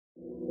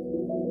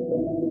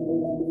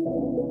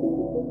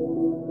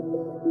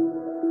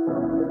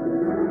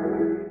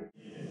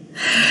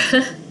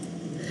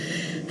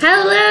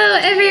Hello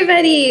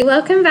everybody,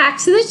 welcome back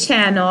to the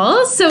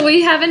channel. So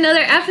we have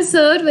another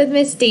episode with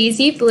Miss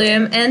Daisy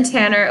Bloom and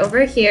Tanner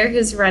over here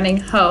who's running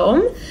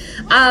home.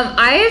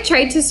 I have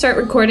tried to start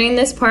recording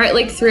this part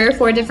like 3 or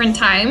 4 different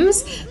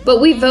times, but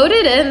we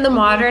voted in the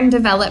modern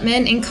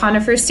development in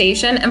Conifer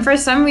Station, and for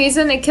some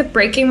reason it kept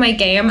breaking my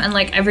game and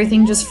like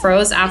everything just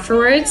froze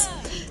afterwards.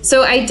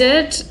 So I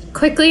did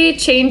quickly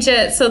change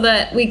it so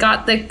that we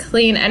got the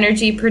clean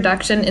energy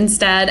production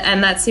instead,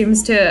 and that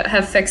seems to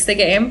have fixed the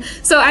game.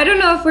 So I don't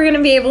know if we're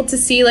gonna be able to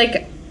see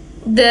like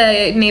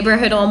the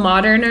neighborhood all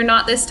modern or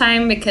not this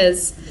time,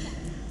 because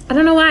I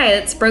don't know why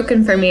it's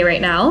broken for me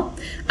right now.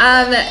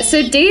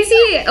 So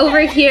Daisy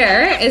over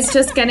here is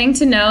just getting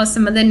to know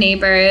some of the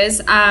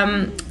neighbors.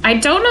 I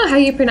don't know how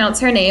you pronounce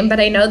her name, but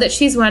I know that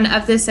she's one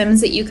of the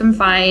Sims that you can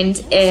find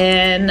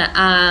in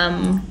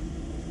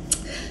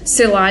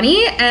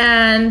Sulani,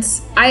 and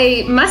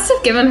I must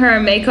have given her a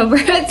makeover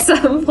at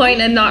some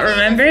point and not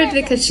remembered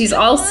because she's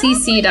all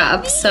CC'd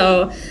up.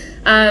 So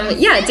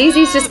yeah,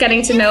 Daisy's just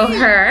getting to know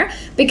her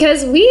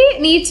because we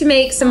need to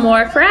make some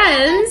more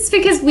friends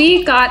because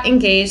we got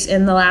engaged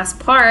in the last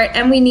part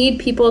and we need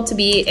people to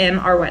be in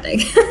our wedding.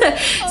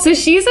 So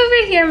she's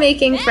over here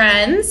making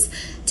friends.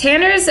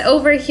 Tanner's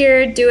over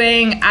here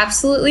doing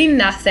absolutely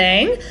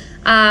nothing.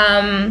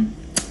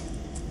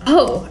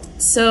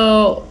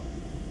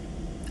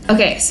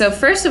 Okay, so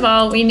first of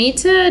all, we need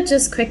to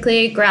just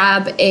quickly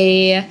grab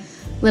a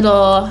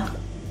little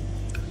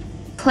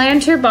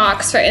planter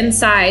box for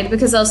inside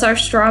because else our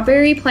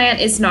strawberry plant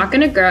is not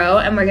going to grow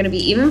and we're going to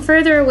be even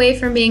further away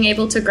from being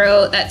able to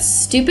grow that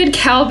stupid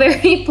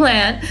cowberry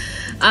plant.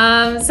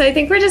 So I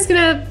think we're just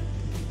going to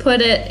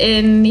put it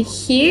in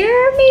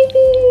here,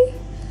 maybe?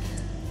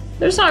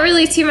 There's not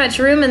really too much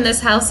room in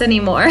this house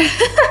anymore.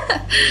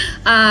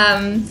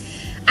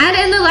 And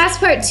in the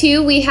last part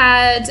too, we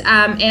had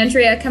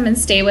Andrea come and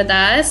stay with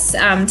us,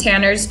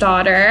 Tanner's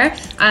daughter.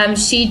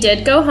 She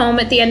did go home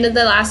at the end of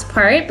the last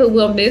part, but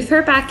we'll move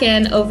her back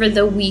in over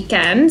the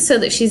weekend so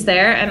that she's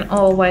there. And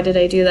oh, why did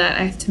I do that?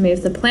 I have to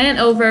move the plant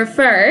over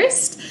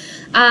first.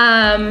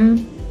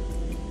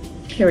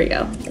 Here we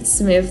go.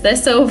 Let's move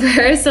this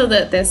over so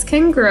that this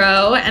can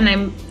grow. And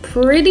I'm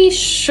pretty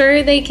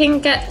sure they can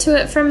get to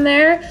it from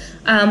there.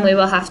 We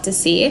will have to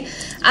see.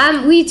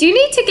 We do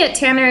need to get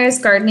Tanner's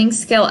gardening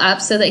skill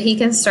up so that he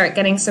can start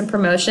getting some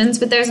promotions,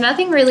 but there's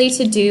nothing really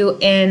to do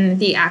in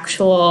the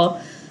actual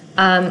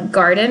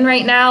garden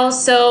right now.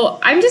 So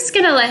I'm just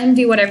going to let him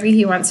do whatever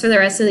he wants for the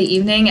rest of the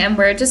evening, and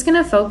we're just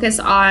going to focus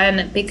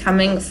on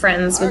becoming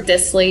friends with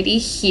this lady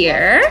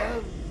here.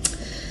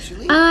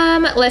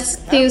 Let's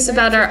enthuse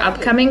about our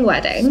upcoming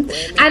wedding.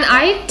 And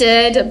I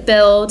did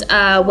build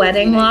a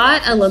wedding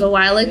lot a little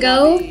while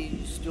ago.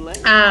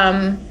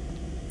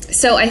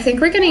 So I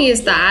think we're going to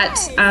use that.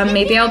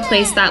 Maybe I'll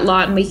place that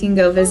lot and we can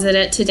go visit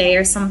it today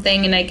or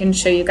something and I can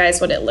show you guys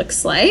what it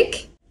looks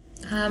like.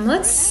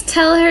 Let's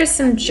tell her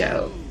some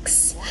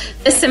jokes.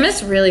 The sim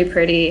is really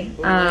pretty.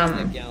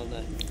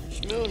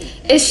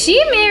 Is she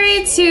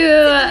married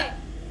to...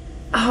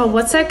 Oh,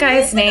 what's that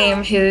guy's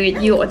name who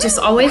you just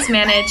always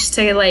manage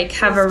to like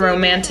have a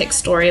romantic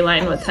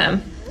storyline with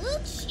him?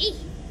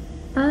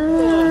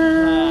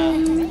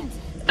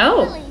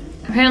 Oh.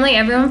 Apparently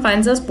everyone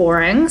finds us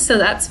boring, so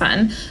that's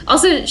fun.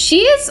 Also,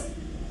 she is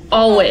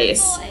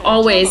always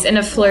in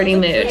a flirty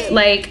mood.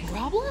 Like,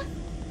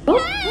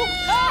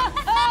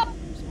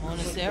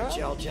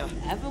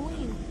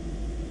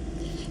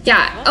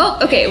 yeah, oh,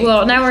 okay,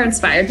 well, now we're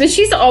inspired. But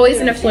she's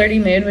always in a flirty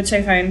mood, which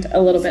I find a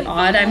little bit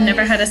odd. I've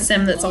never had a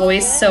sim that's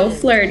always so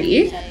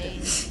flirty.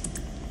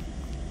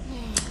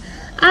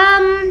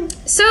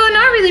 So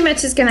not really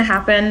much is gonna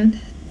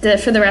happen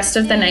for the rest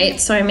of the night,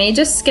 so I may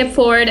just skip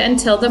forward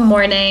until the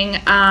morning.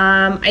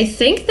 I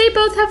think they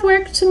both have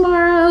work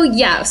tomorrow.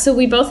 Yeah, so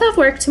we both have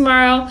work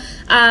tomorrow.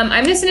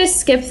 I'm just gonna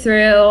skip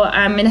through.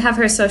 I'm gonna have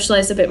her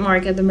socialize a bit more,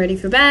 get them ready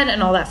for bed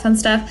and all that fun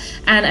stuff,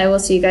 and I will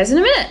see you guys in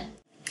a minute.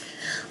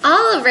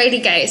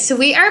 Alrighty guys, so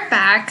we are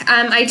back.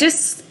 I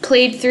just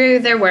played through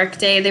their work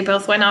day. They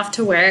both went off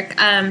to work.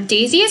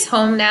 Daisy is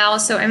home now,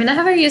 so I'm gonna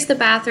have her use the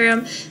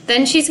bathroom.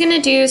 Then she's gonna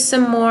do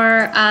some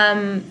more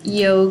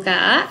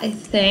yoga, I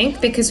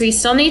think, because we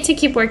still need to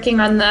keep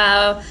working on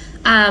the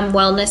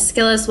wellness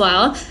skill as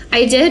well.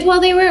 I did while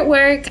they were at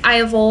work.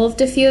 I evolved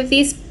a few of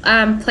these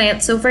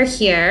plants over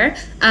here.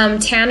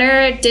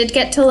 Tanner did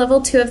get to level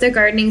 2 of their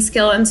gardening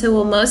skill, and so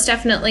we'll most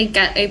definitely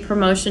get a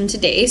promotion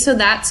today, so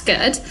that's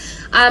good.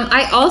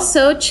 I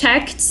also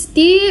checked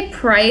the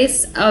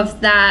price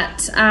of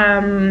that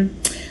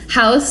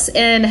house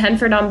in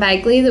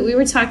Henford-On-Bagley that we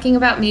were talking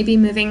about maybe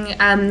moving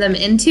them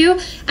into,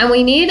 and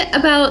we need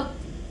about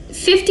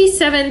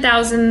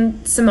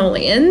 57,000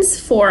 simoleons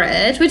for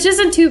it, which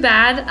isn't too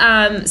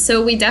bad.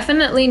 So we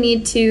definitely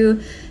need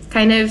to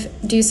kind of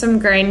do some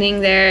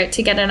grinding there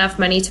to get enough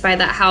money to buy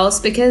that house,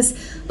 because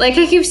like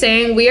I keep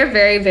saying, we are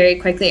very, very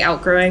quickly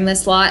outgrowing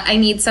this lot. I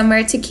need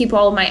somewhere to keep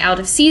all of my out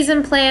of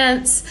season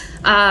plants.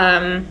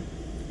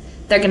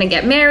 they're gonna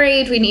get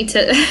married. We need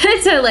to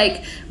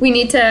we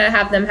need to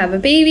have them have a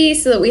baby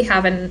so that we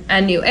have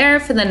a new heir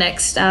for the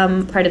next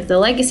part of the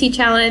legacy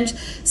challenge.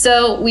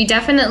 So we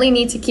definitely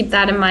need to keep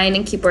that in mind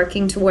and keep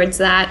working towards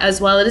that,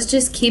 as well as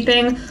just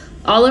keeping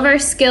all of our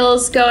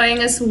skills going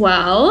as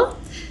well.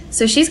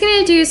 So she's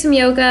gonna do some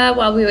yoga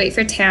while we wait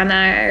for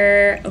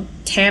Tanner.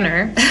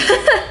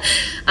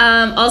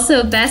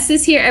 Also, Bess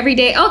is here every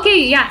day.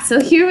 Okay, yeah, so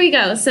here we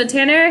go. So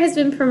Tanner has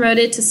been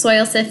promoted to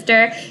soil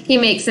sifter. He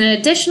makes an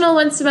additional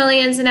 1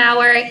 simoleons an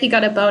hour. He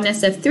got a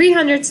bonus of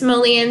 300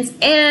 simoleons,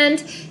 and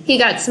he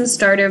got some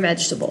starter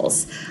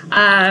vegetables.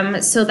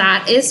 So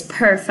that is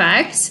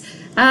perfect.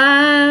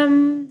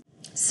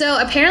 So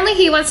apparently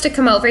he wants to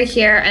come over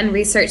here and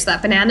research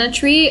that banana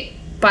tree.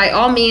 By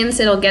all means,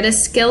 it'll get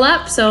his skill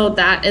up, so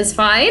that is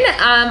fine.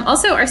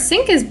 Also, our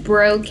sink is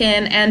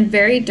broken and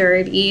very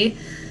dirty.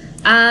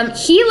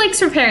 He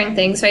likes repairing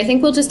things, so I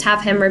think we'll just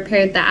have him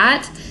repair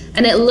that.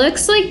 And it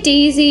looks like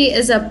Daisy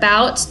is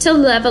about to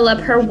level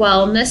up her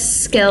wellness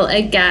skill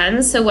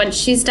again. So once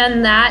she's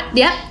done that,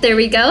 yep, there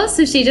we go.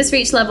 So she just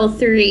reached level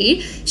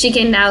 3. She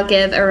can now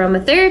give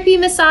aromatherapy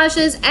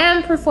massages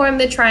and perform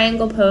the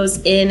triangle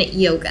pose in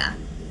yoga.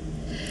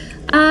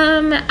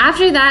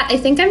 After that, I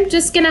think I'm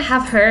just gonna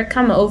have her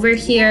come over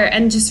here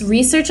and just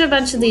research a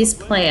bunch of these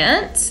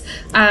plants,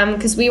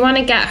 because we want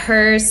to get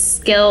her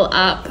skill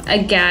up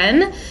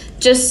again,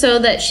 just so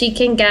that she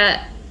can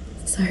get,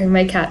 sorry,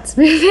 my cat's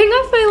moving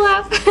off my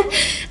lap,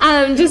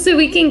 just so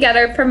we can get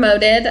her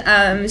promoted.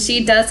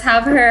 She does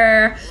have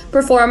her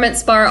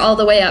performance bar all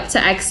the way up to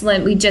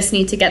excellent. We just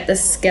need to get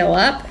this skill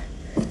up.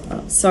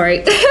 Oh,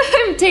 sorry,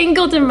 I'm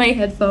tangled in my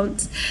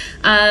headphones.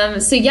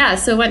 So yeah,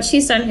 so once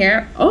she's done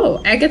here,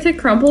 oh, Agatha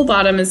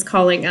Crumplebottom is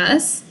calling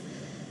us.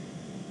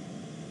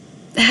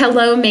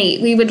 Hello,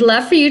 mate. We would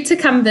love for you to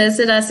come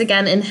visit us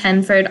again in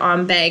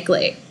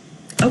Henford-On-Bagley.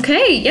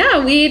 Okay,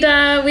 yeah,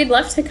 we'd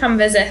love to come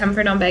visit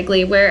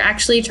Henford-On-Bagley. We're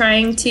actually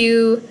trying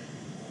to...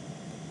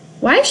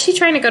 Why is she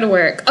trying to go to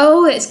work?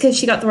 Oh, it's because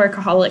she got the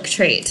workaholic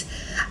trait.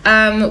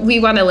 We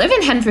want to live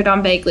in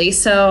Henford-On-Bagley,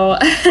 so...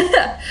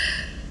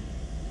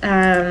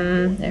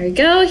 there we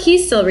go.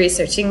 He's still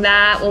researching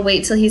that. We'll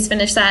wait till he's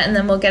finished that, and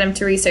then we'll get him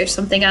to research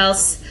something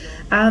else,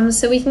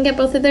 so we can get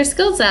both of their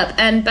skills up.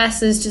 And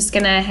Bess is just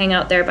gonna hang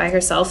out there by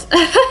herself.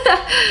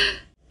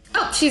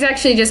 Oh, she's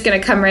actually just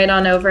gonna come right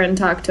on over and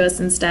talk to us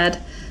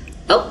instead.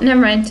 Oh, never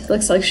mind.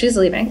 Looks like she's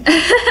leaving.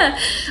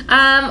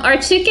 Our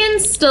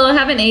chickens still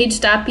haven't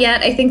aged up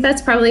yet. I think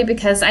that's probably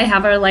because I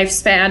have our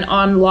lifespan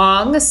on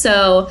long,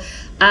 so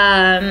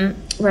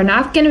we're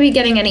not going to be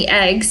getting any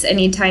eggs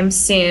anytime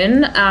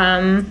soon,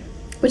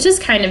 which is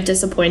kind of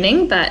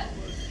disappointing, but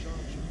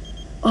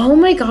oh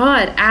my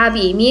god,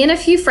 Abby, me and a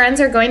few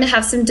friends are going to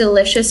have some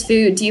delicious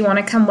food. Do you want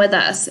to come with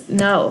us?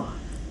 No,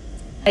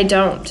 I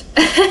don't.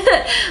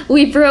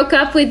 We broke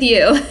up with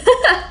you.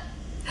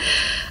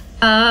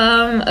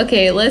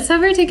 Okay, let's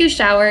have her take a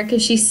shower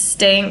because she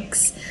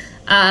stinks.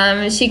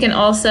 She can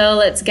also,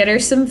 let's get her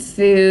some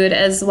food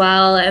as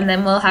well, and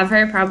then we'll have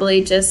her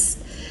probably just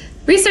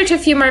research a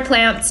few more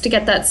plants to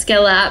get that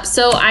skill up.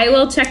 So I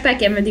will check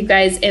back in with you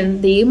guys in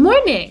the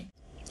morning.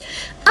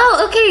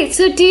 Oh, okay,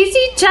 so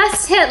Daisy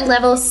just hit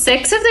level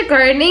 6 of the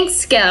gardening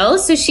skill,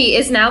 so she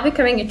is now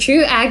becoming a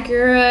true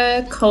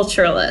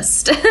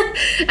agriculturalist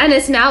and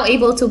is now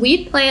able to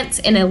weed plants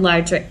in a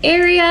larger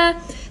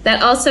area.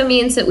 That also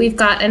means that we've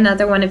got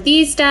another one of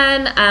these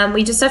done.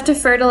 We just have to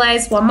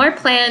fertilize 1 more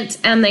plant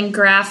and then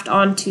graft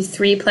onto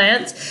 3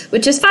 plants,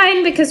 which is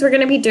fine because we're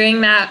going to be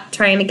doing that,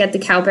 trying to get the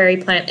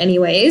cowberry plant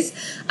anyways.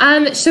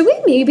 Should we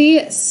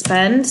maybe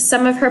spend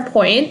some of her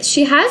points?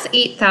 She has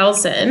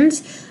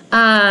 8,000.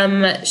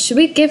 Should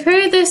we give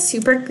her the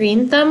super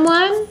green thumb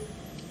one?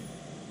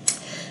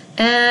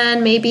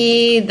 And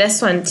maybe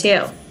this one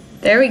too.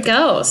 There we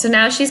go. So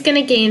now she's going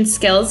to gain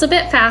skills a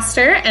bit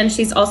faster, and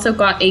she's also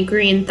got a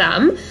green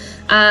thumb.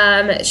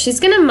 She's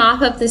going to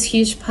mop up this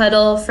huge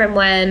puddle from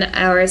when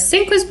our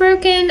sink was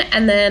broken,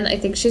 and then I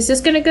think she's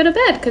just going to go to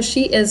bed because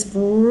she is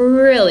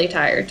really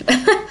tired.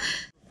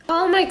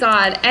 Oh my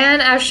god,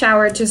 and our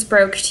shower just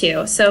broke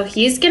too. So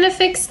he's going to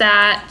fix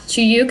that.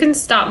 You can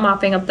stop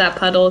mopping up that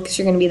puddle because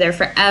you're going to be there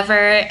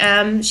forever.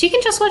 She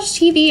can just watch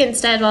TV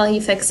instead while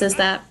he fixes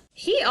that.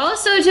 He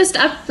also just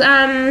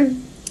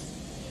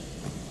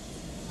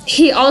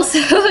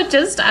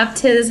upped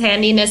his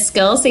handiness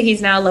skill, so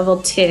he's now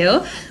level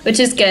 2, which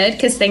is good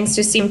because things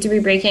just seem to be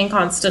breaking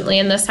constantly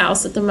in this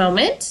house at the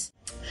moment.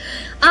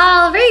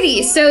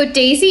 Alrighty, so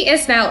Daisy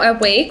is now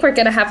awake. We're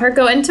gonna have her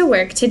go into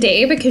work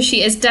today because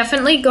she is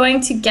definitely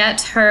going to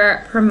get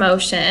her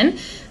promotion.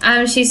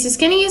 She's just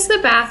gonna use the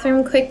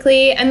bathroom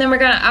quickly, and then we're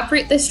gonna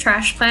uproot this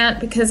trash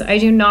plant because I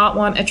do not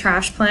want a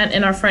trash plant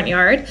in our front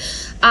yard.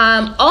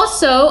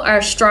 Also,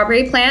 our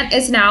strawberry plant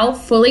is now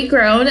fully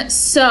grown,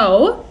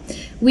 so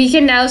we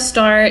can now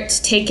start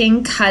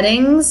taking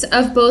cuttings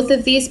of both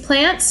of these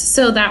plants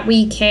so that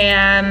we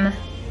can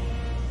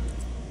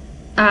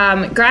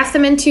graft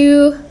them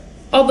into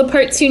all the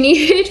parts you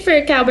need for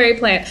a cowberry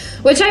plant,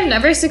 which I've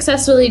never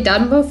successfully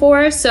done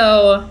before,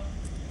 so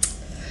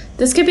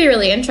This could be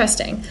really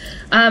interesting.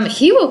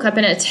 He woke up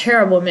in a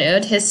terrible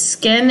mood. His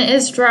skin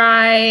is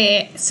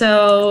dry,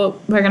 so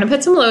we're gonna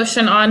put some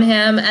lotion on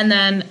him, and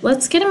then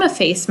let's get him a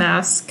face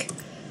mask.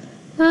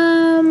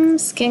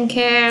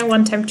 Skincare,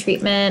 one-time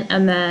treatment,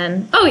 and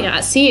then, oh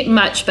yeah, see,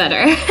 much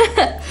better.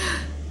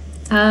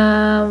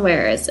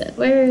 Where is it?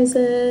 Where is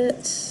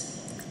it?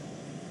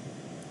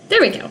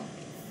 There we go.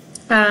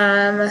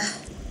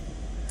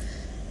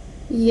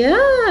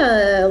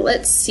 Yeah,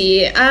 let's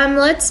see.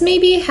 Let's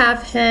maybe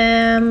have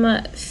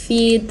him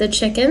feed the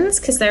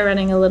chickens because they're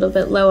running a little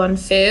bit low on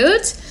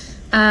food,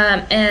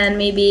 and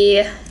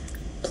maybe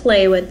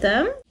play with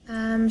them.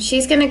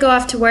 She's gonna go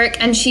off to work,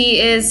 and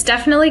she is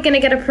definitely gonna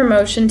get a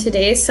promotion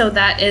today, so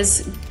that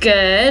is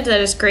good.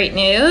 That is great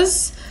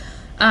news.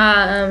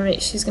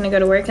 She's gonna go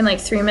to work in like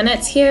 3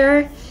 minutes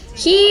here.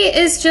 He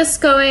is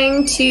just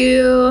going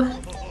to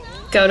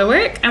go to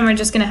work, and we're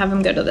just gonna have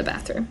him go to the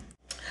bathroom.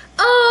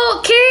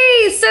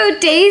 Okay, so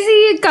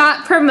Daisy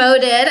got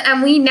promoted,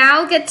 and we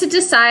now get to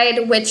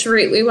decide which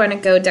route we want to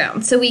go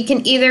down. So we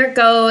can either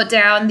go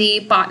down the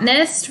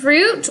botanist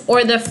route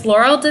or the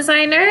floral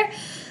designer.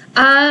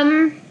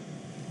 I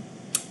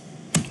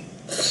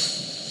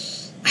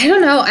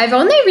don't know. I've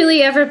only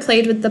really ever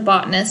played with the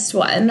botanist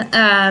one,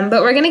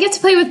 but we're going to get to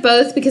play with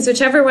both because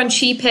whichever one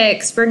she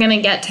picks, we're going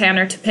to get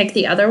Tanner to pick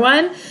the other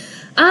one.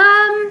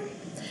 I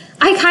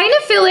kind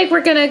of feel like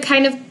we're going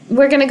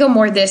to go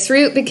more this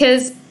route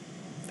because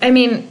I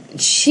mean,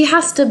 she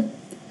has to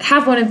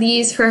have one of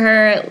these for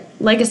her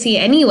legacy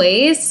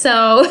anyways.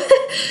 So,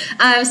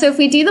 so if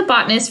we do the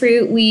botanist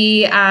route,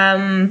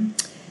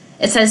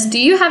 it says, do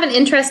you have an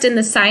interest in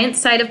the science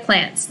side of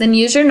plants? Then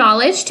use your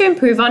knowledge to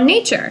improve on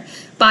nature.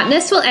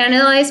 Botanists will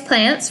analyze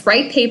plants,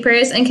 write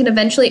papers, and can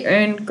eventually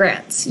earn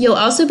grants. You'll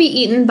also be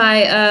eaten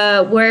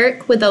by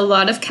work with a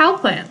lot of cow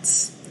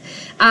plants.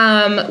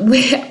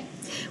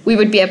 We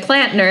would be a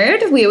plant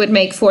nerd. We would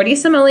make 40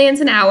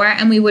 simoleons an hour,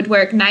 and we would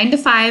work 9 to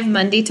 5,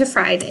 Monday to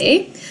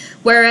Friday.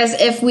 Whereas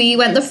if we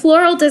went the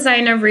floral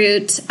designer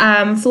route,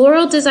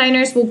 floral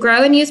designers will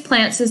grow and use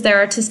plants as their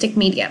artistic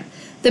medium.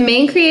 The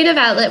main creative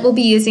outlet will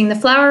be using the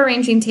flower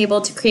arranging table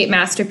to create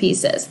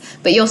masterpieces,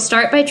 but you'll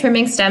start by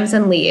trimming stems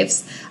and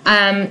leaves,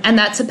 and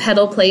that's a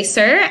petal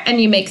placer, and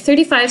you make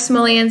 35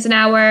 simoleons an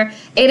hour,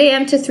 8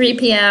 a.m. to 3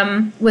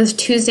 p.m. with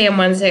Tuesday and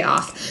Wednesday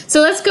off.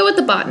 So let's go with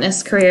the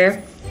botanist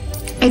career.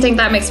 I think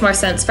that makes more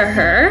sense for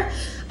her.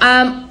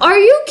 Are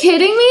you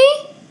kidding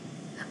me?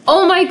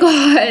 Oh my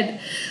god.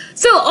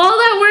 So all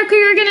that work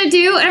we were gonna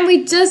do and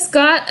we just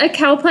got a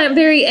cowplant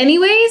berry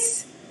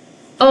anyways?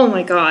 Oh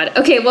my god.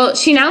 Okay, well,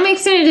 she now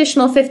makes an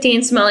additional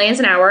 15 simoleons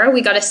an hour.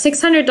 We got a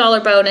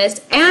 $600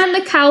 bonus and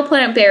the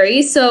cowplant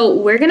berry, so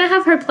we're gonna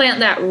have her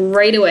plant that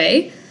right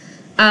away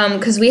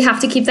because we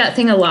have to keep that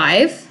thing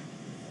alive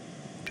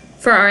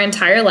for our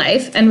entire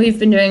life, and we've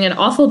been doing an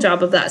awful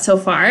job of that so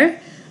far.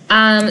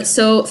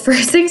 So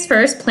first things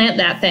first, plant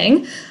that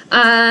thing.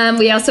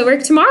 We also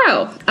work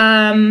tomorrow.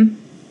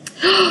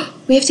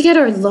 We have to get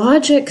our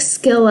logic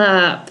skill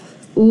up.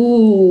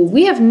 Ooh,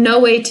 we have no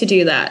way to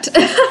do that.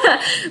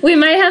 We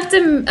might have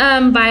to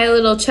buy a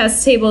little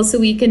chess table so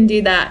we can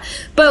do that.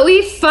 But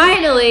we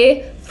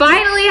finally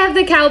have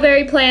the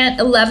cowberry plant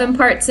 11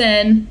 parts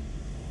in.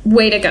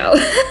 Way to go.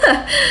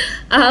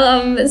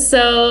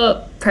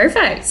 So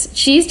perfect.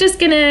 She's just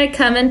gonna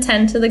come and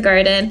tend to the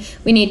garden.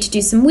 We need to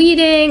do some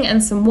weeding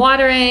and some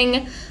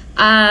watering.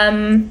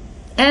 And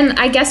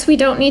I guess we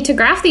don't need to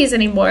graft these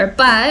anymore,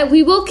 but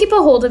we will keep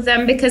a hold of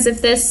them because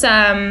if this,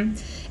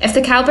 if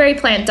the cowberry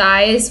plant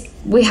dies,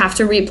 we have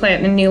to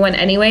replant a new one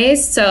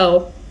anyways.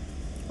 So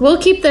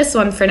we'll keep this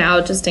one for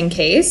now just in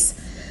case.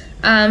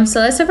 So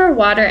let's have her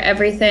water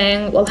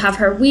everything. We'll have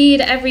her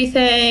weed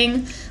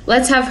everything.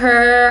 Let's have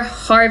her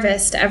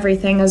harvest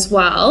everything as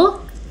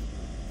well.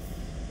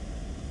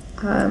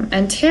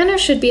 And Tanner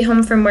should be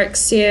home from work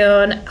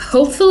soon,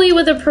 hopefully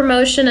with a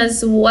promotion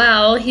as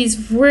well.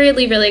 He's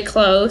really, really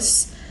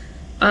close.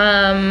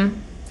 Come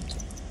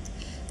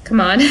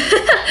on.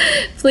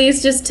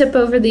 Please just tip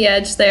over the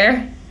edge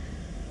there.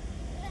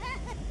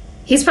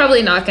 He's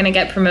probably not going to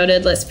get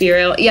promoted, let's be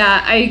real.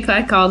 Yeah,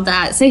 I called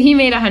that. So he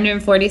made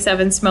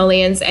 147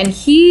 simoleons, and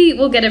he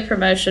will get a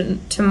promotion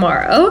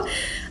tomorrow.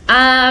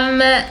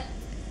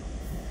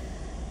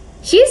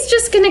 He's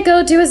just gonna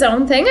go do his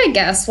own thing, I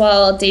guess,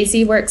 while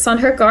Daisy works on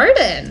her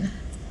garden.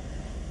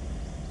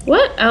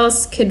 What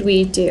else could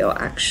we do,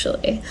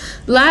 actually?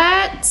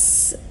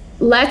 Let's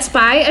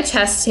buy a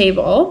chess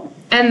table,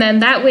 and then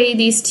that way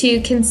these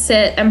two can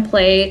sit and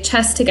play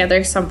chess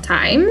together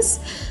sometimes.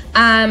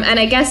 And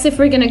I guess if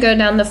we're gonna go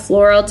down the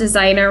floral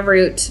designer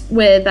route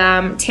with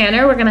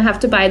Tanner, we're gonna have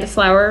to buy the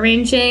flower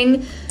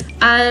arranging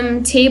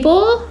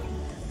table.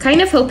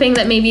 Kind of hoping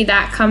that maybe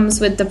that comes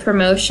with the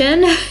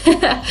promotion.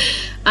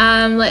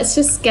 Let's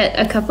just get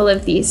a couple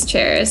of these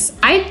chairs.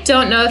 I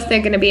don't know if they're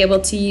going to be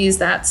able to use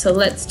that, so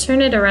let's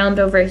turn it around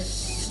over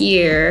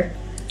here.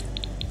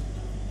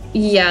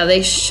 Yeah,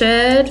 they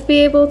should be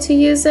able to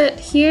use it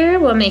here.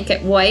 We'll make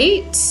it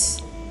white.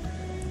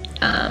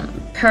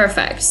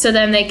 Perfect. So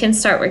then they can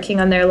start working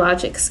on their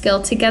logic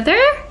skill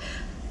together.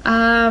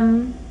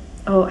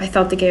 Oh, I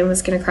thought the game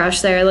was gonna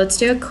crash there. Let's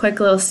do a quick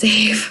little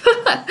save.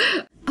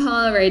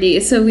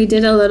 Alrighty, so we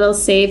did a little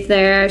save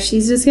there.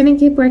 She's just gonna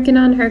keep working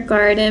on her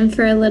garden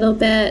for a little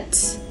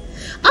bit.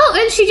 Oh,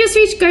 and she just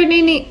reached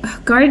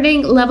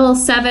gardening level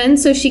 7,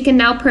 so she can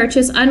now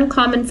purchase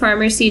uncommon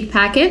farmer seed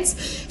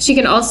packets. She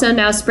can also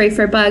now spray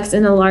for bugs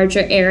in a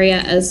larger area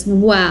as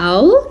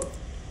well.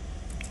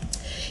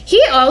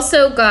 He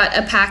also got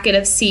a packet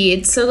of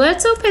seeds, so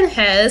let's open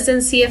his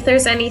and see if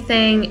there's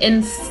anything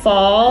in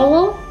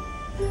fall.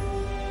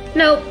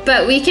 Nope,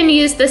 but we can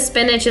use the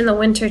spinach in the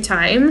winter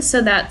time,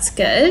 so that's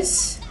good.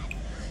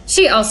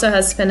 She also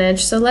has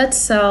spinach, so let's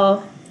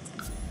sell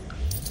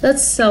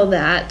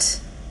that.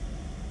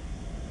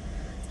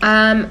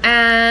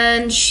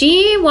 And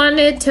she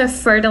wanted to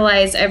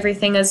fertilize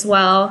everything as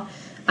well,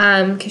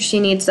 because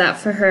she needs that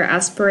for her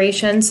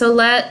aspiration. So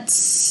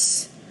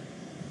let's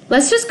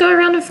just go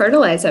around and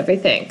fertilize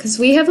everything, because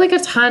we have like a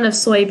ton of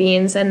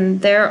soybeans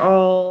and they're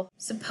all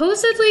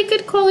supposedly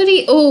good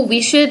quality. Oh,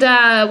 we should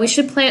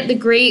plant the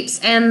grapes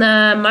and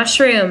the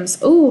mushrooms.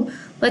 Oh,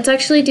 let's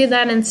actually do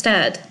that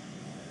instead.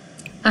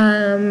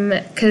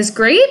 Because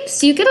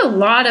grapes, you get a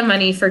lot of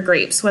money for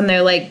grapes when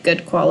they're like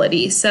good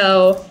quality.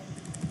 So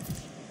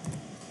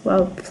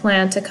we'll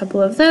plant a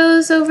couple of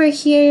those over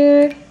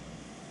here.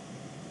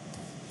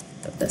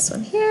 Put this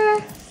one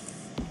here.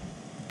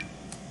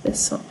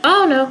 This one,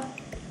 oh no.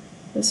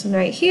 This one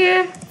right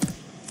here.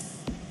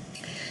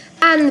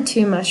 And the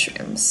 2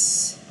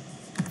 mushrooms.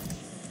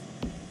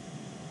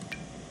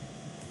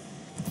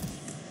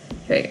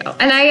 Here we go.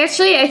 And I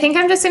think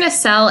I'm just gonna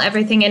sell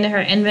everything into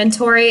her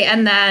inventory,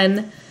 and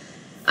then,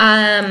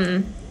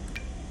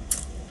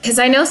 because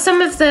I know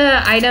some of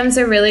the items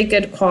are really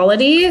good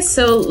quality,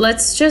 so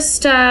let's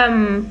just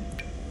sell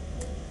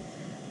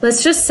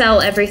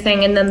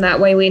everything, and then that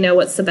way we know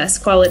what's the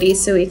best quality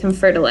so we can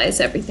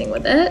fertilize everything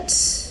with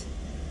it.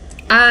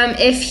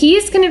 If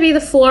he's going to be the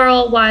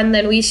floral one,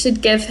 then we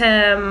should give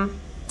him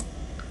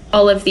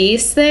all of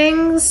these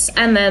things,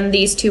 and then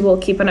these 2 we'll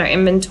keep in our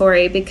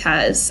inventory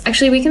because,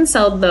 actually we can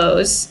sell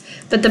those,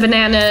 but the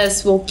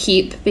bananas we'll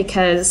keep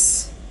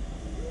because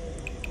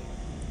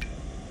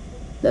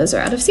those are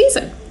out of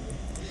season.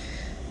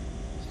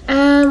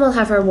 And we'll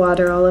have her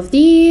water all of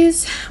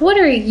these. What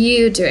are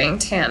you doing,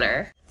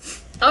 Tanner?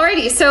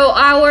 Alrighty, so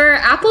our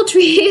apple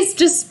trees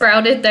just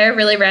sprouted there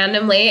really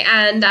randomly,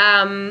 and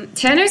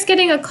Tanner's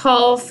getting a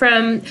call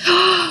from...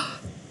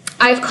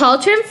 I've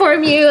called to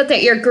inform you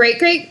that your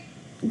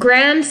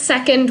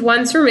great-great-grand-second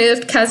once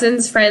removed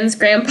cousin's friend's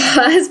grandpa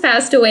has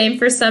passed away and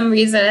for some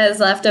reason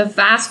has left a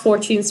vast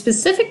fortune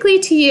specifically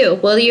to you.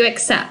 Will you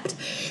accept?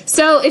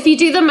 So if you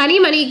do the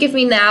money, give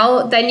me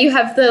now, then you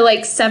have the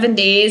like 7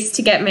 days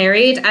to get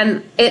married,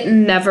 and it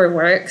never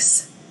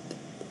works.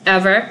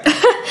 Ever.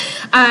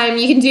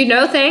 You can do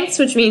no thanks,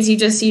 which means you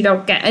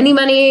don't get any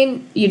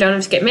money, you don't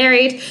have to get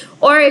married,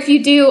 or if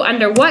you do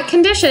under what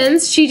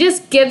conditions, she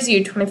just gives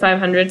you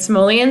 2,500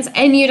 simoleons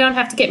and you don't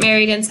have to get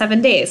married in 7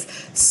 days.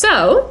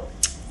 So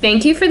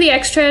thank you for the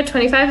extra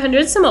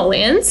 2,500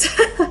 simoleons.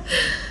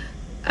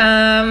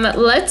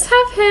 Let's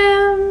have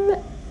him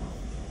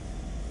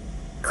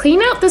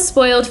clean out the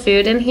spoiled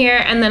food in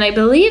here, and then I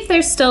believe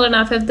there's still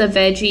enough of the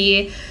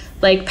veggie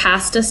like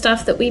pasta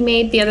stuff that we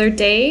made the other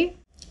day.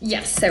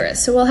 Yes, there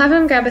is. So we'll have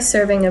him grab a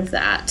serving of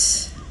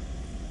that.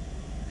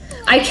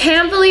 I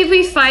can't believe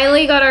we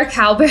finally got our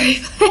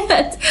cowberry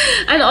plant,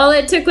 and all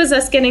it took was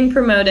us getting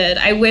promoted.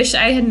 I wish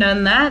I had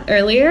known that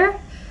earlier,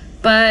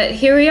 but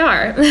here we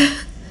are.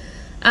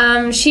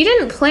 She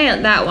didn't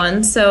plant that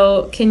one,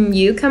 so can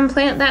you come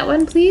plant that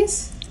one,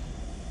 please?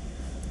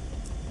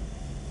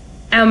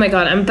 Oh my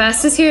god, and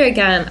Bess is here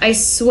again. I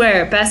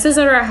swear, Bess is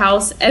at our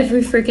house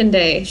every freaking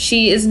day.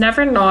 She is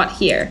never not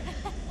here.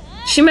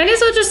 She might as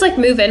well just like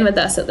move in with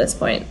us at this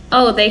point.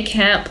 Oh, they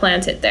can't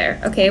plant it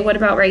there. Okay, what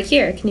about right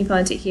here? Can you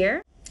plant it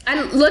here?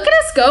 And look at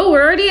us go.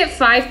 We're already at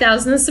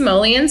 5,000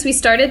 simoleons. We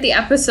started the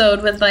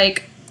episode with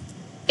like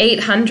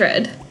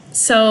 800.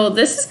 So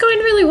this is going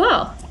really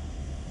well.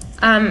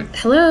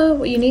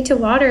 Hello, you need to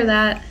water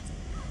that.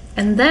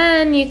 And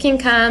then you can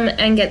come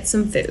and get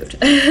some food.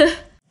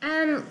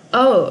 And,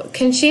 oh,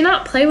 can she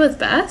not play with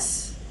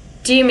Bess?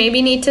 Do you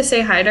maybe need to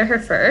say hi to her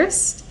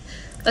first?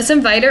 Let's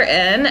invite her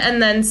in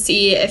and then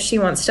see if she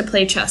wants to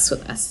play chess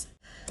with us.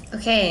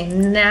 Okay,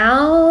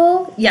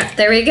 now, yeah,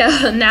 there we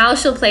go. Now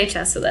she'll play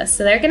chess with us.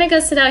 So they're gonna go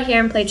sit out here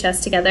and play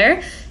chess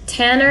together.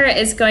 Tanner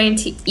is going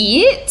to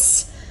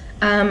eat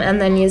and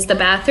then use the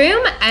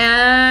bathroom.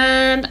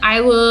 And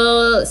I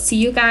will see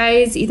you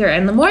guys either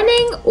in the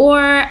morning or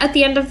at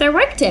the end of their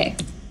workday.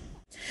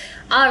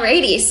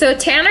 Alrighty, so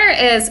Tanner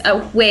is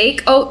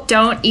awake. Oh,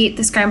 don't eat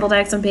the scrambled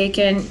eggs and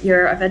bacon.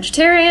 You're a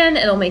vegetarian.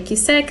 It'll make you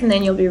sick and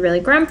then you'll be really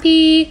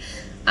grumpy.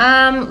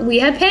 We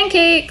had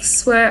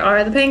pancakes. Where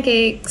are the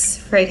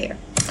pancakes? Right here.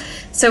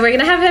 So we're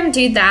gonna have him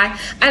do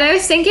that. And I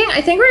was thinking,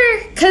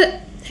 cause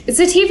it's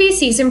a TV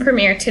season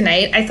premiere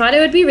tonight. I thought it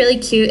would be really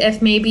cute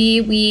if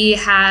maybe we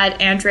had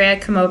Andrea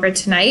come over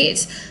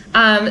tonight.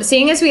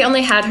 Seeing as we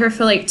only had her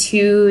for like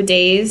 2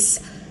 days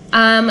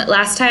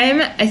Last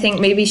time, I think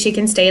maybe she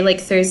can stay like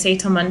Thursday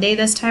till Monday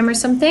this time or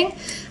something.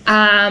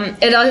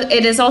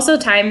 It is also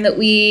time that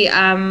we,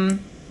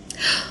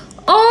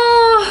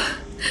 oh,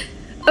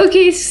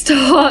 okay,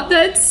 stop.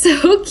 That's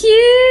so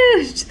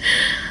cute.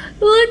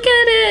 Look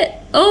at it.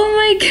 Oh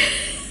my God.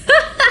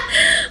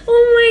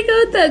 Oh my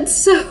God, that's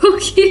so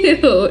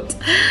cute.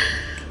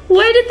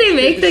 Why did they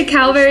make the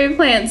cowberry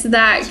plants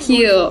that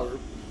cute?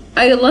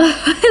 I love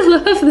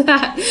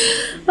that.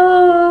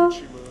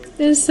 Oh,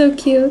 it's so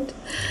cute.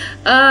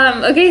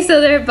 Okay, so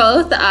they're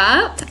both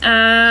up.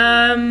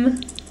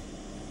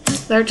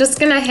 They're just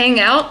gonna hang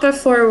out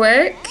before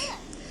work,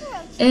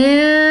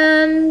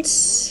 and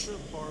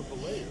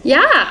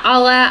yeah,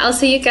 I'll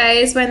see you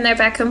guys when they're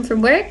back home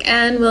from work,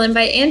 and we'll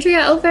invite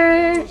Andrea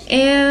over,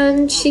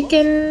 and she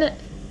can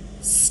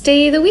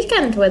stay the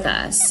weekend with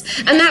us.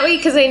 And that way,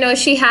 because I know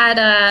she had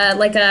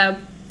like a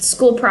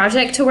school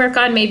project to work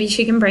on, maybe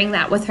she can bring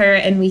that with her,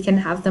 and we can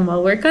have them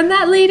all work on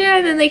that later,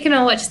 and then they can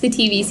all watch the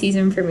TV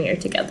season premiere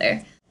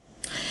together.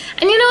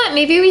 And you know what,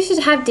 maybe we should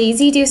have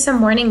Daisy do some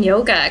morning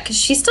yoga, because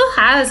she still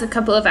has a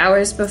couple of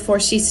hours before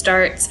she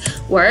starts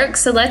work.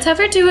 So let's have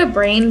her do a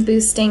brain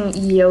boosting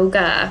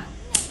yoga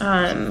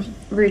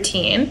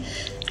routine.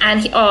 And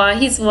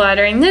he's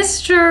watering the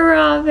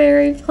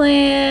strawberry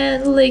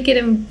plant. Look at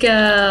him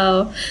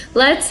go.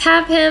 Let's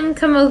have him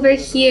come over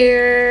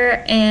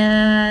here,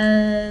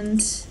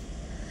 and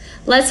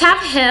let's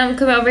have him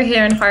come over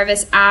here and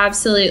harvest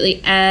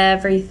absolutely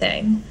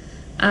everything.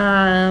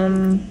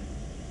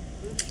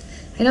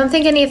 I don't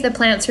think any of the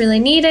plants really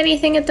need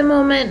anything at the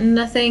moment.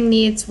 Nothing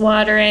needs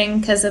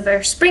watering because of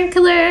our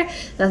sprinkler.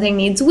 Nothing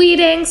needs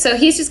weeding. So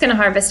he's just going to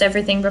harvest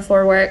everything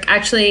before work.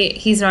 Actually,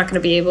 he's not going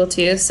to be able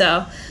to,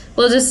 so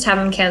we'll just have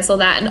him cancel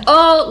that. And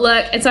oh,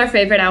 look, it's our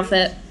favorite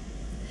outfit.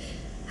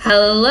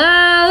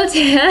 Hello,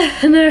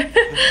 Tanner.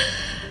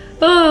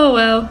 Oh,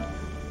 well.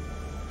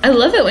 I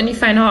love it when you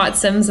find hot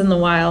Sims in the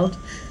wild.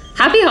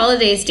 Happy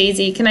holidays,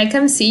 Daisy. Can I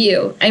come see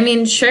you? I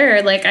mean,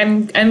 sure, like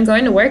I'm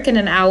going to work in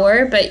an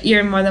hour, but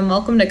you're more than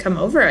welcome to come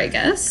over, I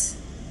guess.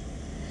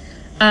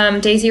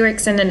 Daisy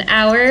works in an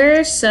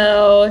hour,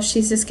 so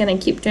she's just gonna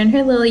keep doing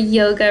her little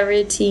yoga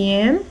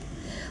routine.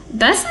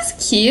 Bess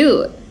is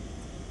cute.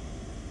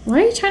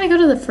 Why are you trying to go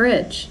to the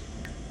fridge?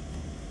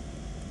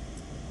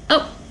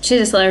 Oh, she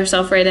just let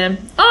herself right in.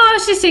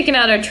 Oh, she's taking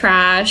out her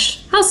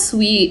trash. How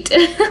sweet.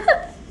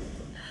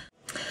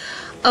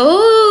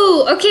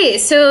 Oh, okay,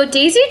 so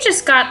Daisy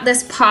just got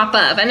this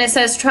pop-up, and it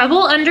says,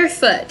 trouble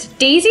underfoot.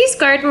 Daisy's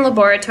garden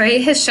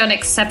laboratory has shown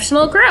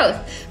exceptional growth,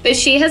 but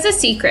she has a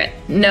secret,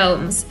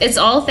 gnomes. It's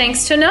all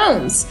thanks to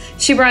gnomes.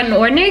 She brought an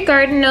ordinary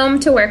garden gnome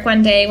to work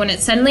one day when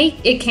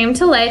it came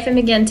to life and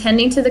began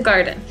tending to the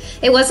garden.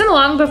 It wasn't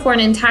long before an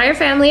entire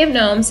family of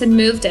gnomes had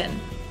moved in,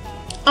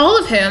 all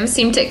of whom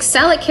seemed to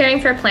excel at caring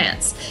for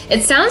plants.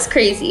 It sounds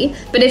crazy,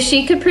 but if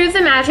she could prove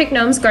the magic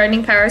gnome's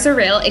gardening powers are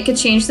real, it could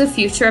change the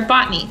future of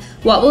botany.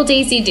 What will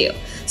Daisy do?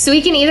 So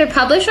we can either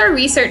publish our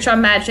research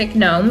on magic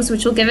gnomes,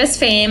 which will give us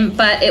fame,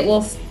 but it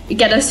will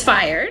get us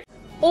fired,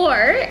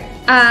 or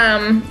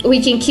we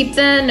can keep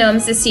the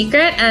gnomes a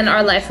secret and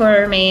our life will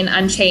remain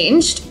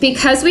unchanged.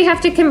 Because we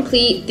have to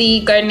complete the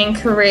gardening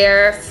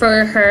career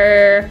for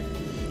her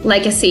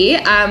legacy,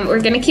 we're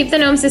gonna keep the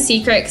gnomes a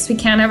secret because we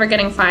can't have her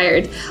getting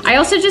fired. I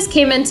also just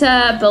came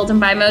into build and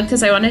buy mode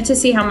because I wanted to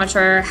see how much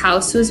our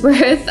house was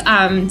worth,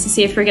 to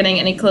see if we're getting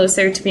any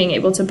closer to being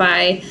able to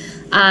buy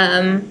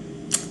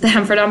the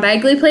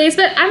Henford-On-Bagley place,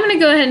 but I'm gonna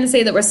go ahead and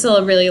say that we're still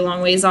a really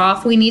long ways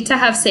off. We need to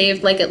have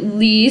saved like at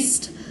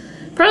least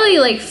probably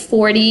like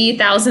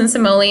 40,000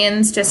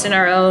 simoleons just in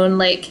our own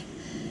like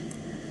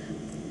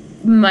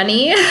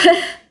money.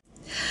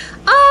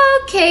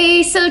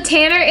 Okay, so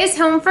Tanner is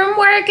home from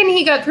work and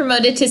he got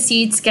promoted to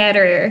seed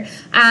scatterer.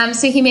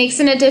 So he makes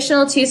an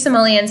additional 2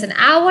 simoleons an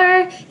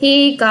hour.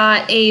 He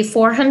got a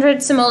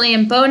 400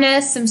 simoleon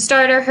bonus, some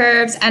starter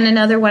herbs, and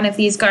another one of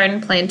these garden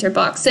planter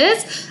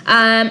boxes.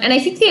 And I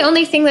think the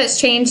only thing that's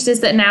changed is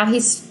that now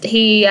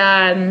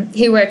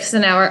he works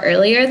an hour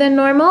earlier than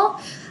normal.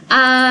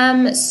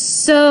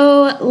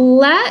 So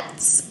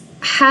let's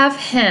have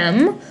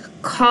him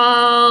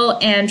call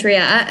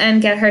Andrea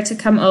and get her to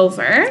come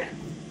over.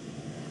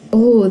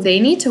 Oh, they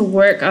need to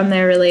work on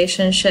their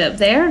relationship.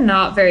 They are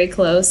not very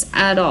close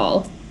at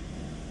all.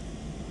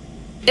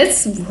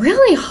 It's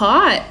really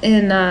hot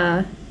in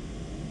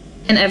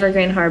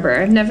Evergreen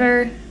Harbor.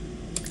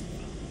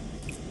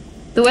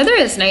 The weather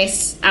is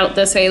nice out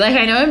this way. Like,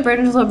 I know in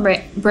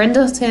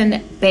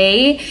Brindleton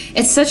Bay,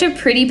 it's such a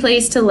pretty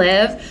place to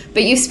live,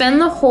 but you spend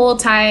the whole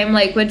time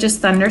like with just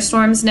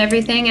thunderstorms and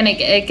everything, and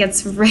it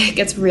gets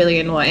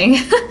really annoying.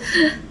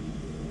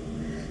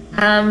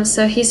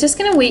 So he's just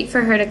gonna wait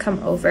for her to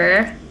come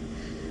over.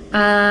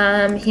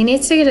 He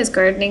needs to get his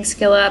gardening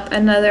skill up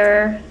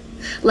another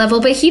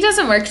level, but he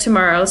doesn't work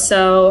tomorrow,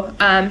 so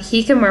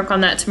he can work on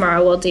that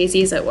tomorrow while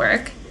Daisy's at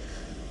work.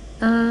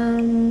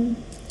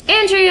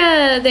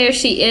 Andrea, there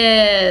she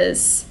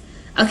is.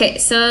 Okay,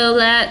 so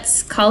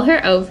let's call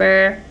her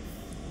over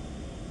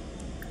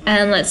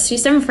and let's do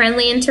some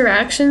friendly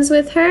interactions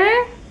with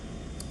her.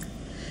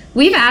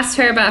 We've asked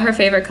her about her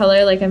favorite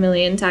color like a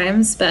million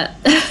times, but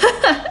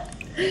I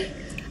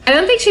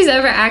don't think she's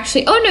ever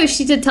actually... Oh, no,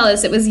 she did tell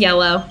us it was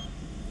yellow.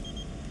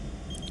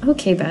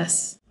 Okay,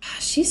 Bess.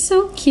 She's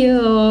so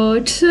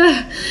cute.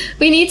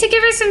 We need to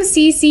give her some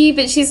CC,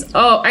 but she's...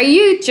 Oh, are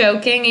you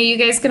joking? Are you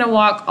guys going to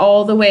walk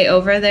all the way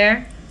over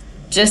there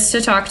just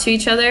to talk to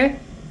each other?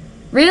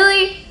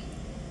 Really?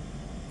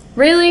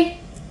 Really?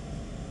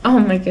 Oh,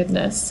 my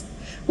goodness.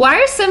 Why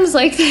are Sims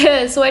like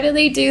this? Why do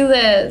they do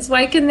this?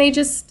 Why can they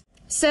just...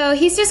 So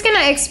he's just going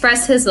to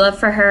express his love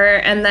for her,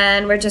 and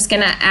then we're just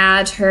going to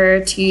add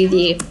her to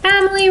the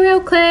family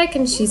real quick,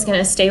 and she's going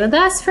to stay with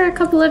us for a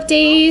couple of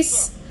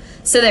days.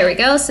 So there we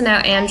go. So now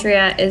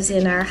Andrea is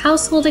in our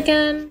household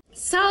again.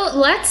 So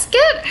let's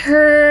get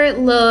her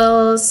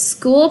little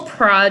school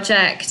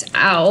project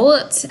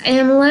out,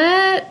 and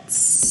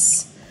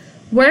let's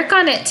work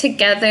on it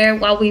together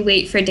while we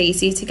wait for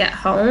Daisy to get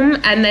home.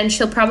 And then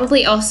she'll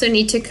probably also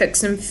need to cook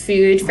some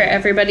food for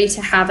everybody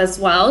to have as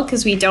well,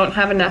 because we don't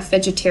have enough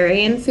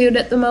vegetarian food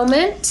at the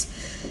moment.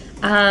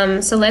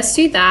 So let's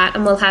do that,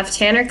 and we'll have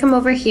Tanner come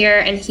over here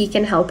and he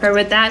can help her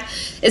with that.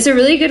 It's a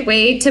really good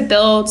way to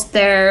build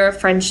their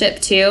friendship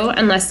too,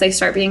 unless they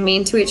start being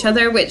mean to each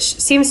other, which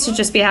seems to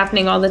just be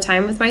happening all the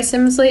time with my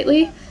Sims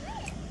lately.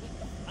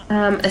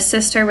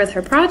 Assist her with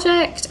her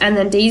project, and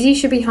then Daisy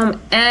should be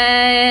home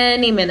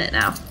any minute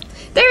now.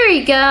 There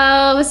we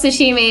go. So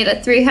she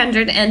made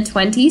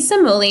 320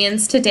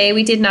 simoleons today.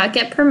 We did not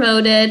get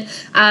promoted,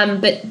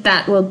 but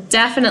that will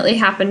definitely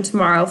happen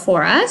tomorrow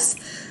for us.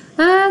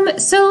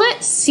 So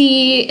let's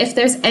see if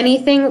there's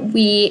anything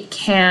we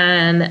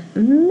can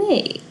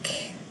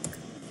make.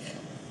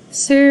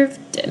 Serve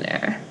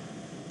dinner.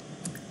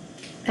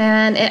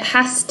 And it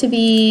has to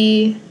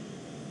be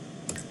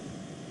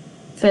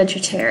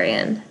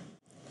vegetarian.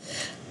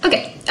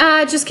 Okay,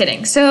 just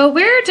kidding. So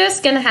we're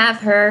just gonna have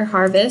her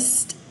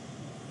harvest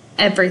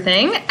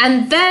everything,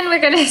 and then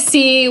we're gonna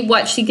see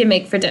what she can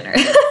make for dinner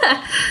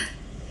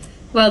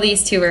while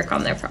these two work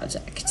on their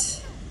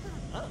project.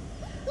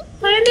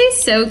 Aren't they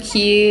so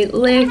cute?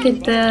 Look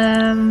at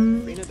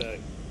them.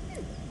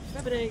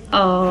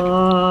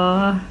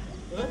 Aww.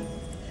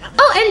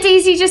 Oh, and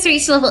Daisy just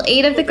reached level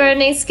 8 of the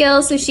gardening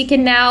skill, so she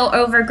can now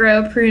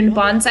overgrow pruned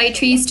bonsai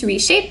trees to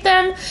reshape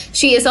them.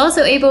 She is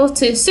also able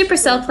to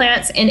supercell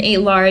plants in a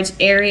large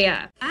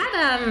area.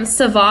 That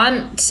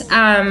savant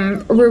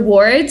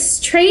rewards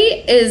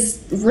trait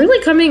is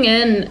really coming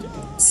in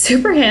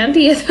super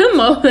handy at the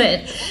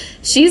moment.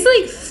 She's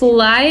like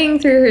flying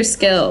through her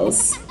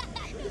skills.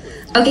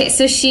 Okay,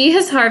 so she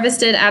has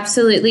harvested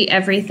absolutely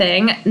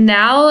everything.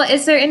 Now,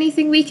 is there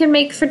anything we can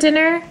make for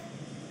dinner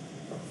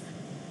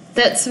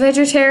that's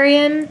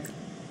vegetarian?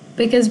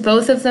 Because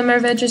both of them are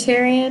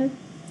vegetarian.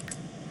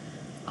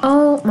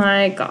 Oh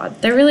my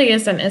god, there really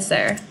isn't, is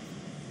there?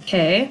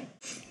 Okay.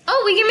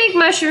 Oh, we can make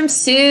mushroom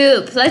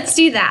soup. Let's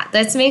do that.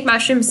 Let's make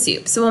mushroom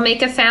soup. So we'll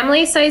make a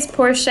family-sized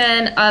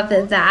portion of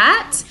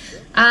that.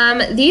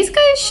 These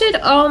guys should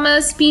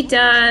almost be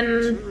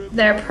done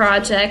their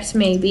project,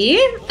 maybe.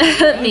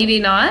 Maybe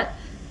not.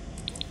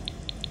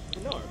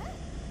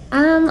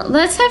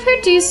 Let's have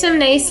her do some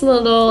nice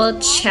little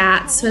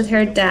chats with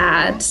her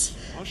dad.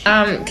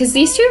 Because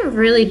these two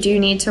really do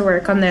need to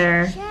work on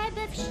their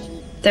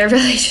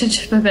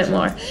relationship a bit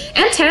more.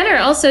 And Tanner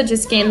also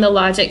just gained the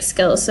logic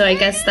skill, so I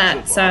guess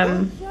that's,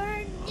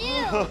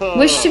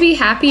 wish to be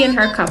happy in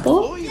her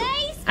couple?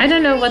 I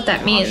don't know what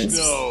that means.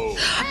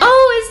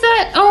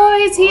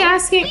 Oh, is he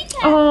asking?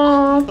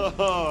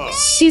 Oh,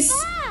 she's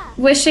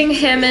wishing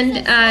him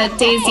and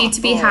Daisy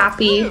to be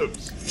happy.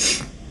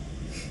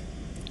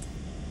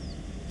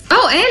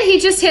 Oh, and he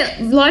just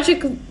hit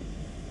logic.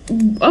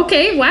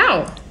 Okay,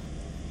 wow.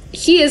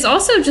 He is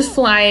also just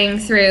flying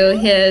through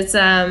his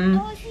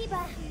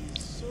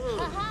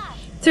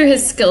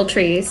skill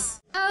trees.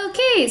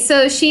 Okay,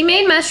 so she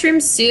made mushroom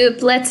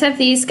soup. Let's have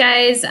these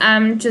guys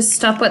just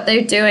stop what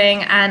they're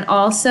doing and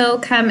also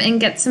come and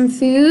get some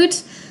food.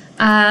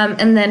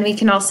 And then we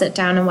can all sit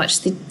down and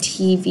watch the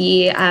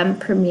TV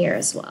premiere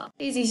as well.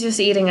 Daisy's just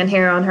eating in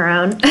here on her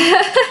own.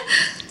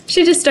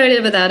 She just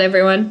started without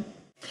everyone.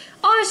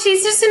 Oh,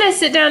 she's just gonna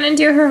sit down and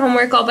do her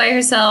homework all by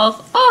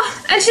herself.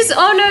 Oh, and she's,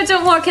 oh no,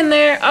 don't walk in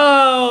there.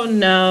 Oh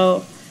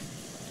no.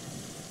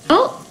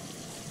 Oh.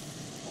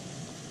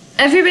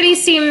 Everybody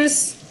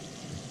seems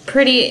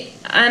pretty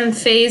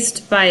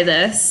unfazed by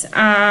this.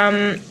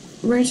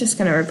 We're just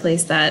gonna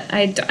replace that.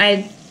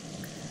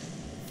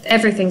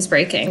 Everything's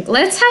breaking.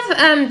 Let's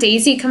have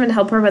Daisy come and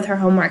help her with her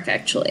homework,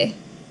 actually.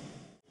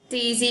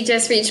 Daisy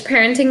just reached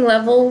parenting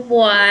level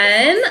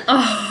 1.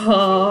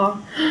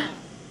 Oh.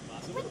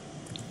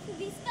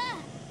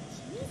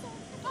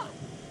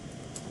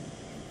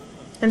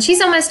 And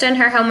she's almost done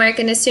her homework,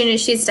 and as soon as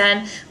she's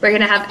done, we're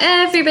gonna have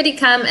everybody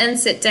come and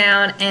sit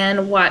down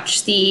and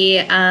watch the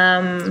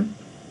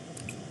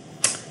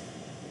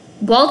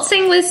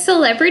Waltzing with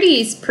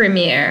Celebrities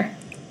premiere.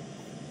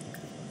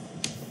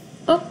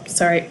 Oh,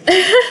 sorry.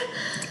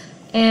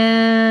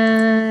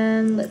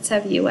 And let's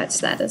have you watch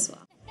that as well.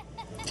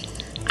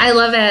 I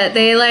love it.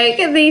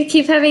 They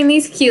keep having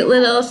these cute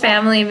little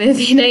family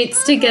movie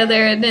nights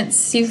together, and it's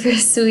super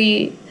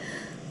sweet.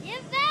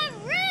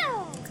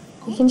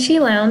 Can she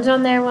lounge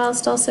on there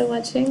whilst also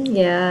watching?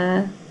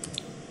 Yeah.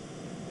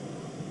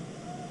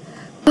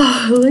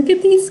 Oh, look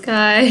at these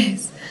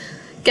guys.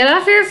 Get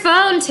off your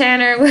phone,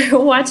 Tanner. We're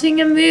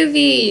watching a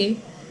movie.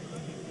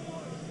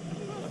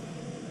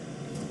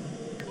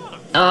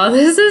 Oh,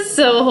 this is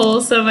so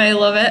wholesome. I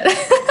love it.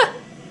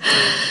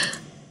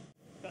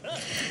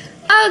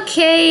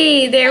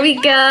 Okay, there we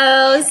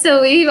go.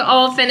 So we've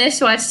all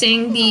finished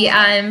watching the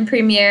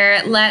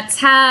premiere. Let's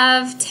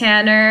have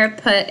Tanner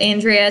put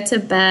Andrea to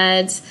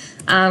bed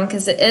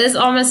because it is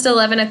almost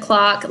 11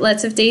 o'clock.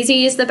 Let's have Daisy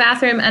use the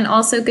bathroom and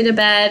also go to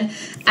bed.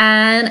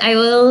 And I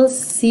will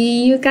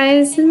see you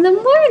guys in the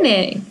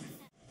morning.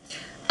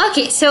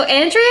 Okay, so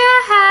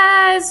Andrea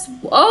has...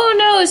 Oh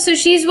no, so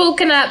she's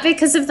woken up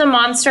because of the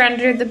monster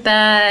under the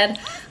bed.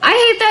 I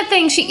hate that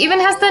thing. She even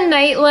has the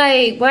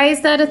nightlight. Why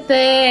is that a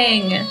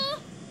thing?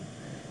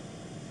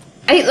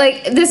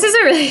 This is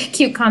a really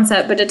cute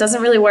concept, but it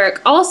doesn't really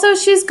work. Also,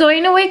 she's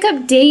going to wake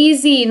up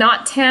Daisy,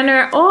 not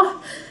Tanner.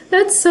 Oh,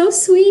 that's so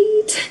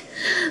sweet.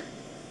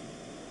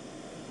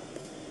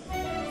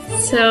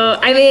 So,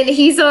 I mean,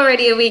 he's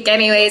already awake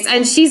anyways,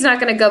 and she's not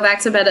going to go back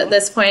to bed at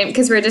this point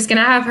because we're just going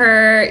to have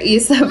her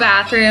use the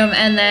bathroom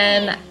and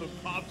then...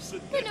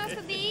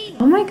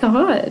 Oh my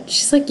god,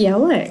 she's like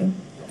yelling.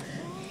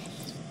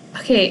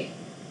 Okay.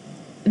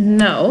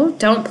 No,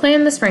 don't play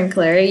in the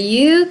sprinkler.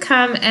 You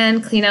come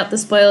and clean out the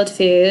spoiled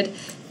food.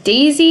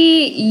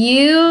 Daisy,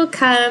 you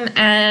come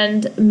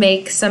and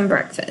make some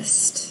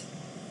breakfast.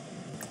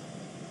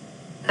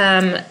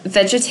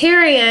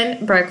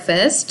 Vegetarian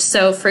breakfast,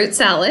 so fruit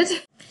salad.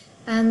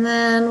 And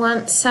then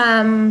once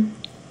Andrea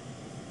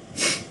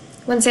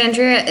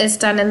is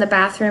done in the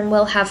bathroom,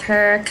 we'll have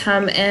her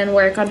come and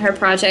work on her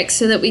project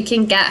so that we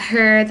can get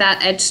her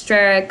that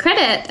extra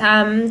credit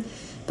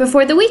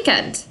before the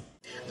weekend.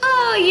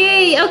 Oh,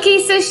 yay.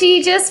 Okay, so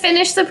she just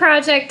finished the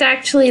project,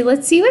 actually.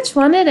 Let's see which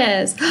one it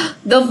is.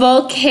 The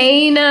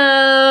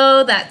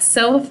volcano. That's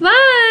so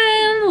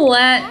fun.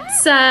 Let's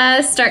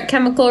start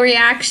chemical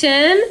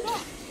reaction.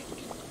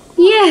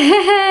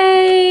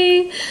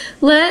 Yay.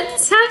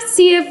 Let's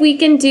see if we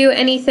can do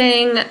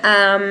anything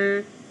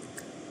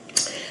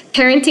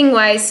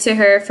parenting-wise to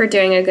her for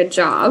doing a good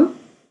job.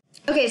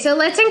 Okay, so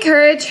let's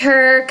encourage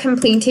her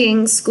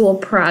completing school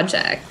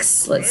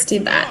projects. Let's do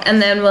that. And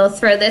then we'll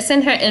throw this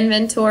in her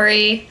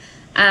inventory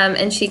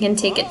and she can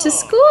take it to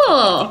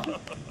school.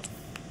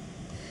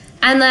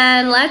 And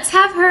then let's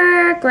have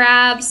her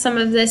grab some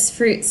of this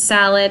fruit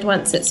salad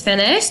once it's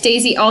finished.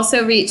 Daisy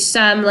also reached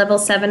level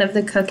 7 of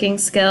the cooking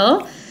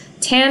skill.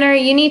 Tanner,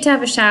 you need to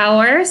have a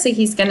shower, so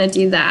he's going to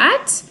do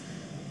that.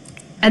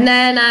 And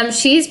then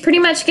she's pretty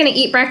much going to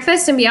eat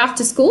breakfast and be off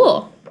to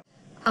school.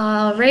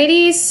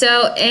 Alrighty,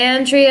 so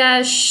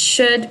Andrea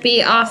should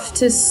be off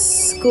to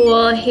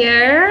school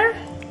here.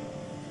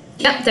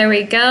 Yep, there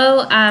we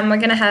go. We're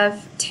gonna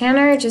have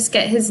Tanner just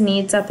get his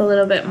needs up a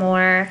little bit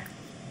more.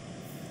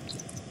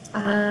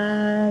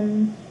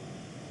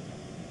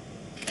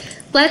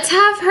 Let's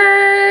have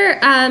her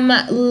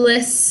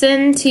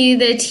listen to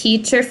the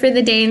teacher for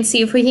the day and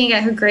see if we can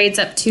get her grades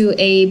up to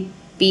a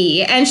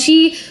B. And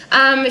she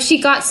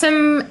got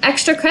some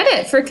extra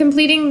credit for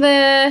completing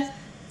the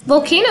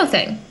volcano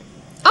thing.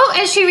 Oh,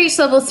 and she reached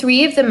level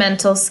 3 of the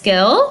mental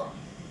skill.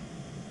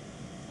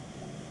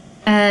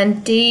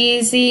 And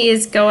Daisy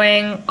is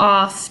going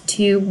off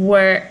to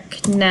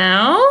work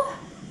now.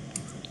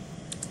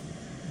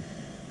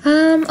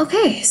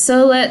 Okay,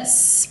 so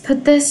let's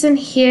put this in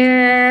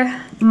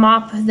here,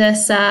 mop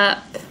this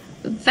up,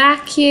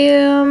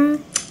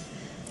 vacuum.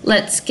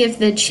 Let's give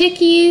the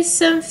chickies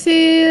some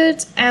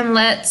food, and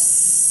let's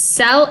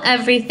sell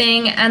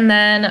everything and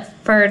then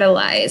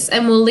fertilize.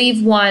 And we'll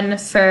leave one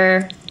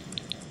for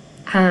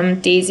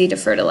Daisy to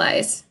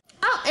fertilize.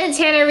 Oh, and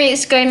Tanner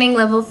reached gardening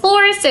level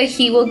 4, so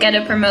he will get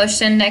a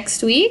promotion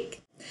next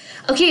week.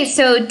 Okay,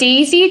 so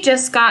Daisy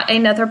just got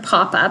another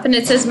pop-up, and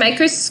it says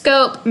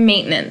microscope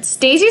maintenance.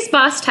 Daisy's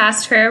boss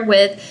tasked her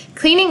with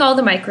cleaning all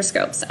the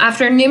microscopes.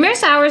 After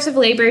numerous hours of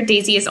labor,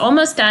 Daisy is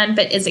almost done,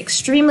 but is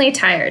extremely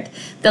tired.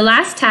 The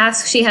last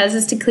task she has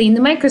is to clean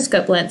the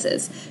microscope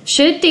lenses.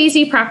 Should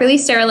Daisy properly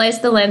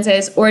sterilize the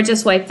lenses or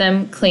just wipe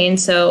them clean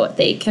so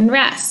they can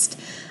rest?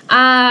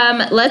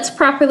 Let's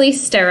properly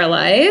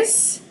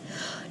sterilize.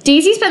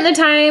 Daisy spent the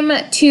time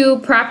to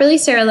properly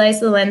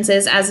sterilize the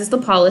lenses, as is the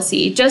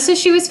policy. Just as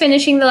she was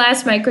finishing the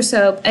last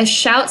microscope, a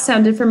shout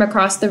sounded from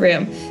across the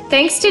room.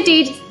 Thanks to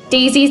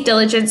Daisy's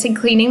diligence in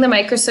cleaning the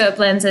microscope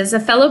lenses, a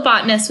fellow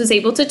botanist was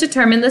able to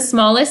determine the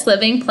smallest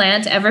living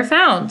plant ever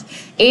found.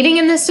 Aiding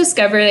in this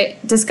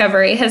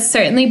discovery has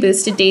certainly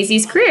boosted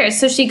Daisy's career,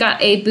 so she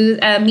got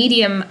a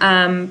medium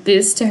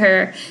boost to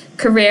her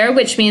career,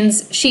 which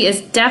means she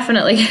is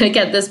definitely going to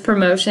get this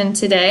promotion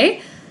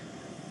today.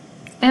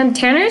 And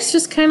Tanner's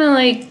just kind of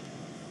like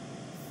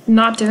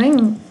not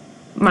doing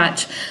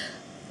much.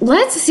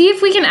 Let's see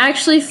if we can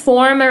actually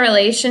form a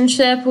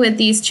relationship with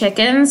these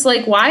chickens.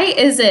 Like, why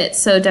is it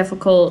so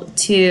difficult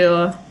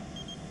to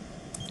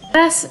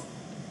Bess.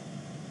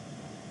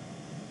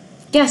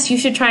 Yes, you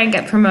should try and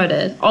get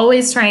promoted.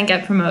 Always try and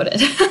get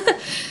promoted.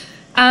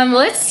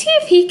 Let's see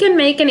if he can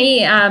make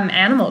any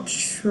animal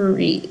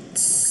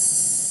treats.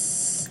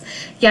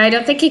 Yeah, I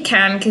don't think he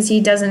can because he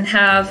doesn't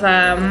have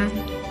a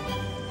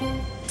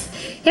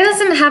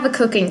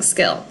cooking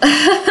skill.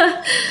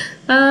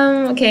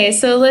 Okay,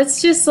 so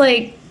let's just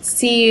like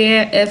see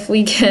if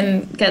we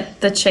can get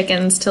the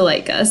chickens to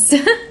like us.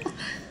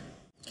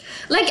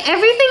 Like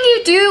everything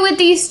you do with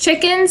these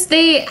chickens,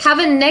 they have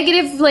a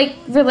negative like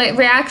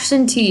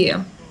reaction to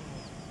you.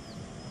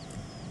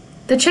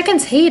 The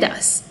chickens hate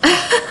us.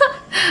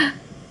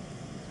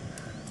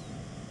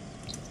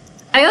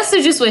 I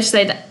also just wish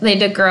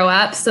they'd grow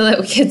up so that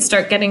we could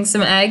start getting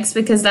some eggs,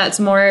 because that's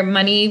more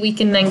money we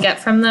can then get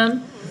from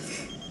them.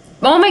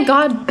 Oh my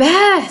God,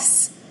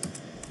 Bess!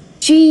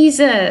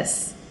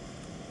 Jesus.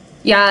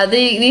 Yeah,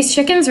 these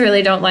chickens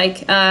really don't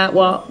like,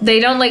 well, they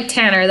don't like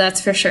Tanner,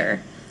 that's for sure.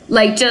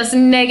 Like, just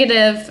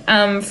negative,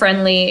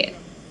 friendly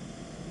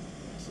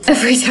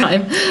every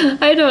time.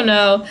 I don't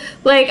know.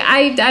 Like,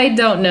 I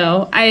don't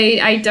know.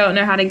 I don't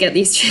know how to get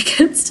these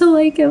chickens to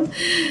like him.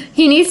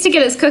 He needs to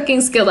get his cooking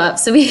skill up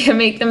so we can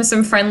make them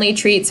some friendly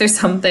treats or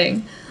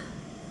something.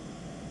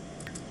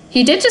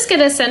 He did just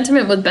get a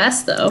sentiment with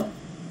Bess, though.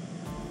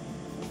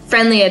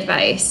 Friendly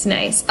advice.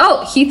 Nice.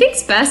 Oh, he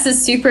thinks Bess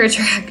is super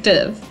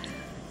attractive.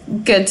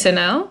 Good to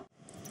know.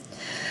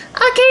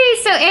 Okay,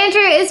 so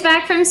Andrea is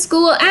back from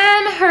school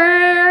and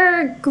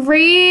her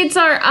grades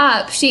are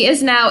up. She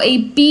is now a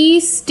B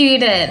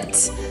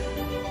student.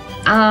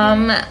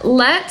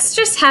 Let's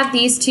just have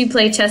these two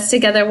play chess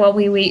together while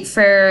we wait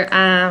for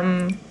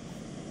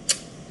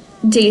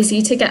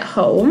Daisy to get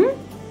home.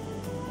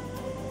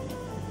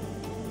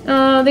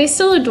 Oh, they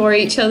still adore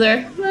each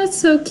other. That's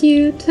so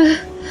cute.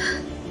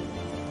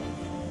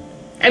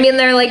 I mean,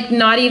 they're like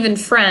not even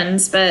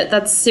friends, but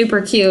that's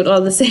super cute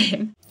all the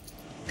same.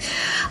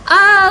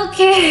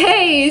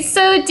 Okay,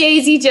 so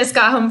Daisy just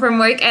got home from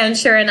work and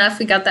sure enough,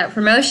 we got that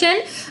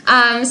promotion.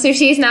 So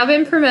she's now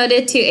been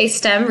promoted to a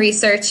STEM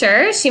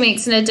researcher. She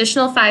makes an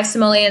additional 5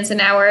 simoleons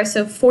an hour,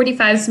 so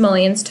 45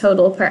 simoleons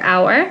total per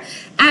hour.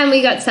 And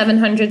we got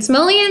 700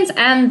 simoleons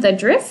and the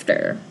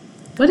drifter.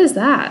 What is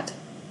that?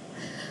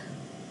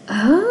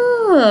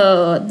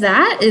 Oh,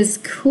 that is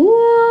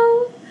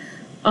cool.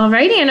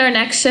 Alrighty, and our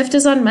next shift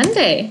is on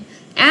Monday.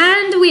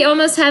 And we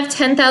almost have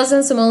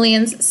 10,000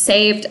 simoleons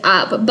saved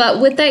up.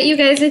 But with that, you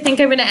guys, I think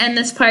I'm going to end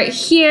this part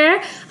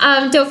here.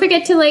 Don't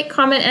forget to like,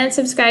 comment, and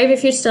subscribe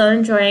if you're still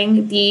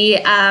enjoying the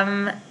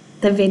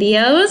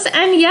videos.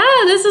 And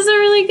yeah, this is a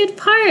really good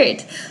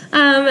part.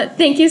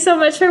 Thank you so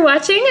much for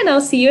watching, and I'll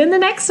see you in the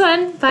next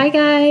one. Bye,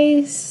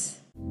 guys.